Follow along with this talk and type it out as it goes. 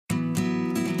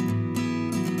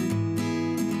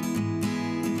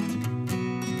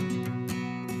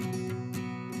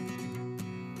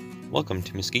Welcome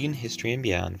to Muskegon History and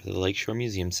Beyond for the Lakeshore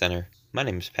Museum Center. My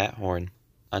name is Pat Horn.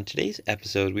 On today's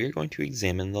episode, we are going to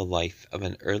examine the life of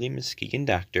an early Muskegon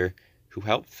doctor who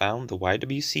helped found the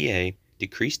YWCA,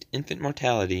 decreased infant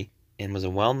mortality, and was a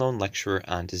well-known lecturer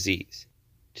on disease.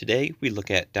 Today, we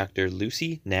look at Dr.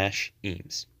 Lucy Nash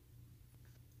Eames.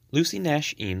 Lucy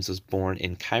Nash Eames was born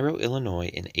in Cairo, Illinois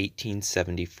in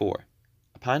 1874.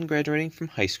 Upon graduating from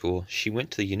high school, she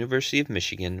went to the University of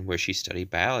Michigan where she studied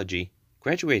biology,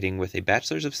 graduating with a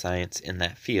Bachelor's of Science in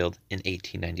that field in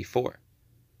 1894.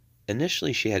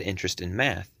 Initially, she had interest in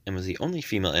math and was the only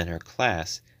female in her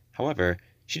class. However,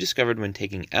 she discovered when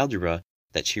taking algebra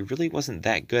that she really wasn't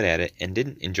that good at it and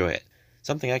didn't enjoy it,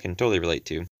 something I can totally relate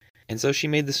to, and so she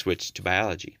made the switch to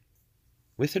biology.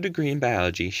 With her degree in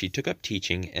biology, she took up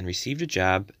teaching and received a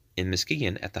job in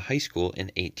Muskegon at the high school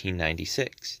in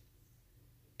 1896.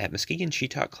 At Muskegon, she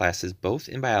taught classes both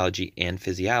in biology and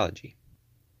physiology.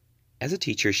 As a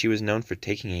teacher, she was known for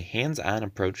taking a hands-on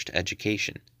approach to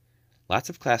education. Lots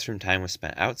of classroom time was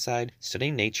spent outside,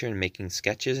 studying nature and making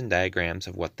sketches and diagrams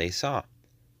of what they saw.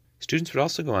 Students would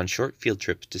also go on short field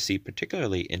trips to see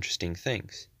particularly interesting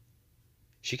things.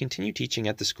 She continued teaching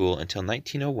at the school until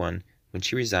 1901, when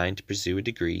she resigned to pursue a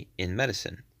degree in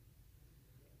medicine.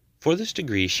 For this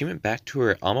degree, she went back to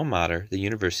her alma mater, the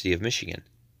University of Michigan.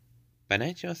 By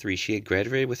 1903, she had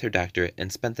graduated with her doctorate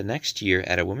and spent the next year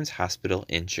at a women's hospital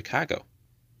in Chicago.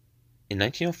 In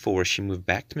 1904, she moved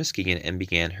back to Muskegon and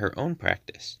began her own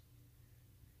practice.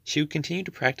 She would continue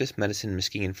to practice medicine in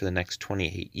Muskegon for the next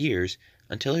 28 years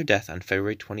until her death on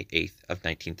February 28th of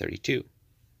 1932.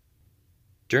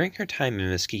 During her time in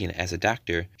Muskegon as a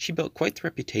doctor, she built quite the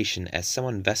reputation as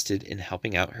someone vested in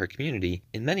helping out her community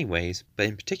in many ways, but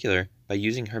in particular by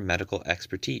using her medical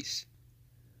expertise.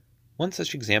 One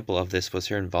such example of this was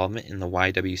her involvement in the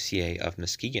YWCA of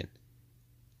Muskegon.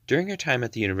 During her time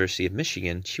at the University of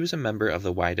Michigan, she was a member of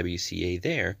the YWCA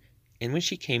there, and when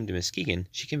she came to Muskegon,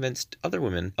 she convinced other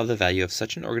women of the value of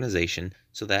such an organization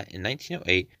so that in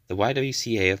 1908, the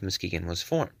YWCA of Muskegon was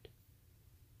formed.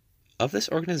 Of this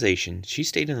organization, she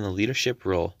stayed in the leadership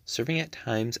role, serving at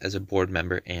times as a board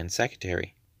member and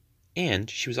secretary.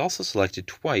 And she was also selected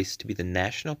twice to be the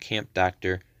national camp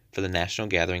doctor for the national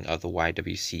gathering of the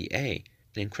YWCA,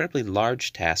 an incredibly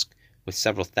large task with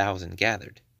several thousand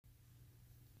gathered.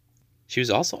 She was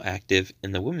also active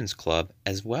in the Women's Club,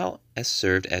 as well as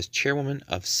served as chairwoman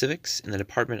of civics in the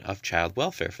Department of Child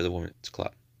Welfare for the Women's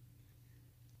Club.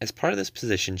 As part of this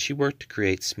position, she worked to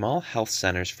create small health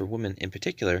centers for women in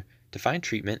particular to find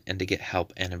treatment and to get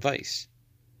help and advice.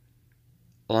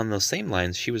 Along those same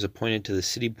lines, she was appointed to the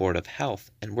City Board of Health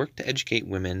and worked to educate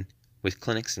women with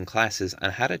clinics and classes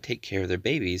on how to take care of their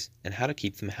babies and how to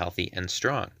keep them healthy and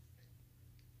strong.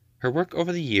 Her work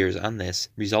over the years on this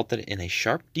resulted in a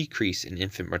sharp decrease in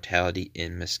infant mortality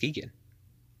in Muskegon.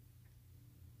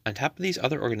 On top of these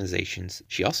other organizations,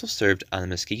 she also served on the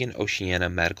Muskegon Oceana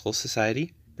Medical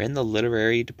Society, ran the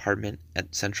literary department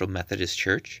at Central Methodist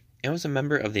Church, and was a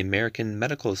member of the American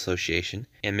Medical Association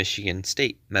and Michigan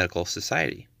State Medical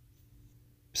Society.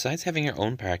 Besides having her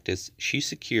own practice, she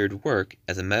secured work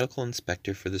as a medical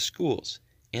inspector for the schools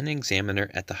and an examiner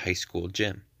at the high school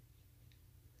gym.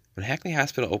 When Hackley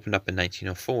Hospital opened up in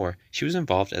 1904, she was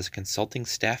involved as a consulting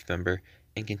staff member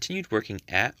and continued working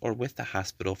at or with the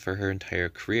hospital for her entire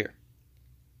career.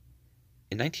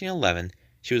 In 1911,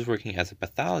 she was working as a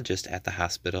pathologist at the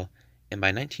hospital, and by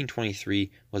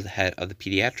 1923 was the head of the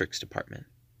pediatrics department.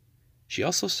 She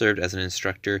also served as an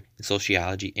instructor in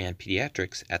sociology and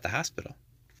pediatrics at the hospital.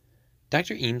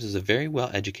 Dr. Eames was a very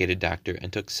well-educated doctor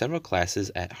and took several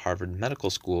classes at Harvard Medical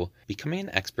School, becoming an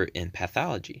expert in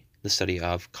pathology, the study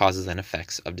of causes and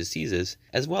effects of diseases,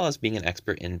 as well as being an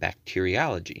expert in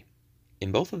bacteriology.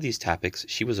 In both of these topics,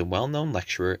 she was a well-known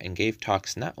lecturer and gave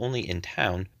talks not only in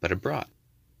town, but abroad.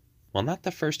 While not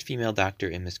the first female doctor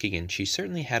in Muskegon, she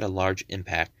certainly had a large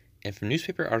impact, and from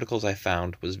newspaper articles I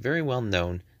found was very well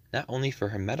known not only for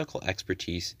her medical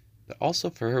expertise, but also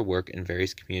for her work in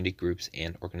various community groups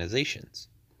and organizations.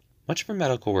 Much of her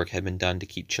medical work had been done to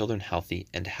keep children healthy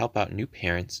and to help out new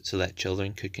parents so that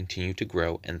children could continue to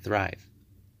grow and thrive.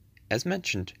 As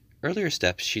mentioned, earlier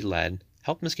steps she led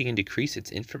helped Muskegon decrease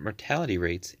its infant mortality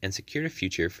rates and secured a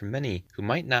future for many who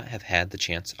might not have had the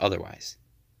chance otherwise.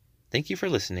 Thank you for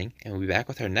listening, and we'll be back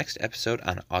with our next episode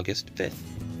on August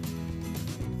 5th.